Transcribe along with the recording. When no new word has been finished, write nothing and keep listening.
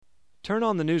Turn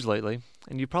on the news lately,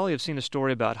 and you probably have seen a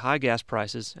story about high gas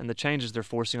prices and the changes they're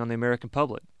forcing on the American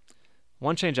public.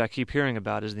 One change I keep hearing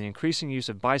about is the increasing use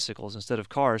of bicycles instead of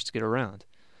cars to get around.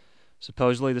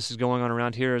 Supposedly this is going on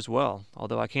around here as well,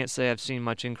 although I can't say I've seen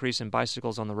much increase in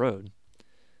bicycles on the road.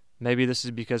 Maybe this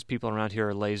is because people around here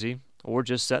are lazy, or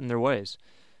just set in their ways.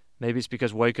 Maybe it's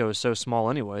because Waco is so small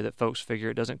anyway that folks figure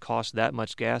it doesn't cost that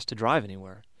much gas to drive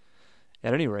anywhere.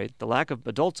 At any rate, the lack of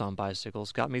adults on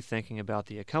bicycles got me thinking about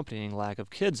the accompanying lack of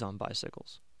kids on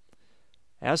bicycles.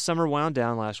 As summer wound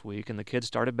down last week and the kids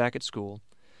started back at school,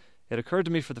 it occurred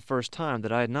to me for the first time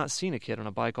that I had not seen a kid on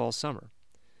a bike all summer.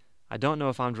 I don't know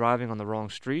if I'm driving on the wrong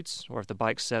streets or if the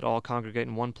bike set all congregate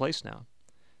in one place now.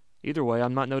 Either way,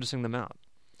 I'm not noticing them out.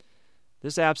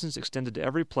 This absence extended to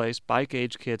every place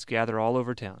bike-age kids gather all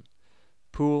over town.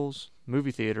 Pools,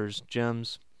 movie theaters,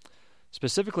 gyms.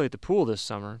 Specifically at the pool this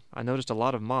summer, I noticed a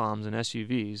lot of moms in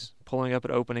SUVs pulling up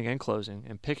at opening and closing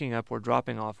and picking up or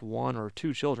dropping off one or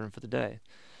two children for the day.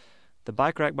 The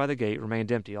bike rack by the gate remained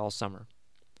empty all summer.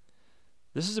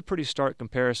 This is a pretty stark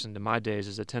comparison to my days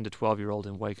as a 10 to 12-year-old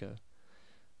in Waco.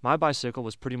 My bicycle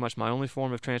was pretty much my only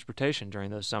form of transportation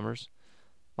during those summers.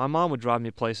 My mom would drive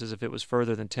me places if it was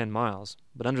further than 10 miles,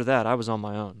 but under that I was on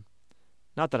my own.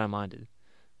 Not that I minded.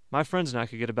 My friends and I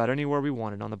could get about anywhere we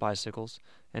wanted on the bicycles,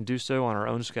 and do so on our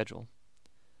own schedule.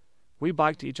 We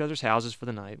biked to each other's houses for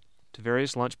the night, to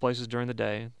various lunch places during the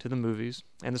day, to the movies,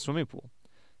 and the swimming pool,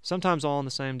 sometimes all on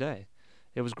the same day.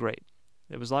 It was great.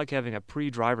 It was like having a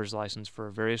pre-driver's license for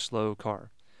a very slow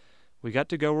car. We got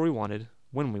to go where we wanted,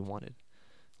 when we wanted,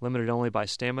 limited only by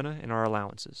stamina and our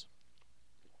allowances.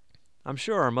 I'm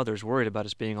sure our mothers worried about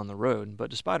us being on the road, but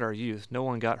despite our youth, no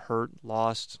one got hurt,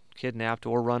 lost, kidnapped,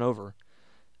 or run over.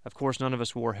 Of course, none of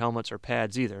us wore helmets or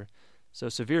pads either, so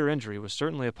severe injury was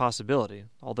certainly a possibility,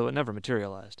 although it never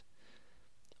materialized.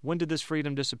 When did this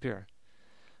freedom disappear?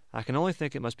 I can only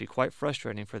think it must be quite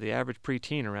frustrating for the average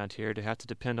preteen around here to have to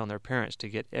depend on their parents to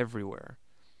get everywhere.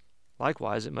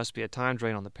 Likewise, it must be a time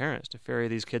drain on the parents to ferry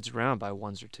these kids around by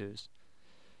ones or twos.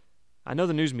 I know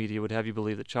the news media would have you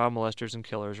believe that child molesters and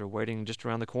killers are waiting just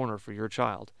around the corner for your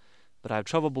child, but I have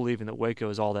trouble believing that Waco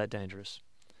is all that dangerous.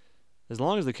 As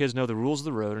long as the kids know the rules of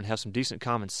the road and have some decent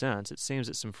common sense, it seems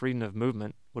that some freedom of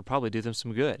movement would probably do them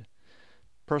some good.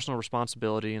 Personal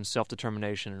responsibility and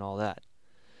self-determination and all that.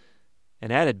 An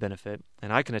added benefit,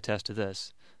 and I can attest to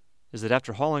this, is that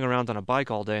after hauling around on a bike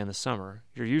all day in the summer,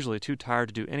 you're usually too tired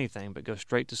to do anything but go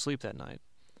straight to sleep that night.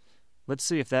 Let's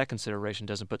see if that consideration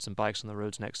doesn't put some bikes on the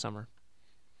roads next summer.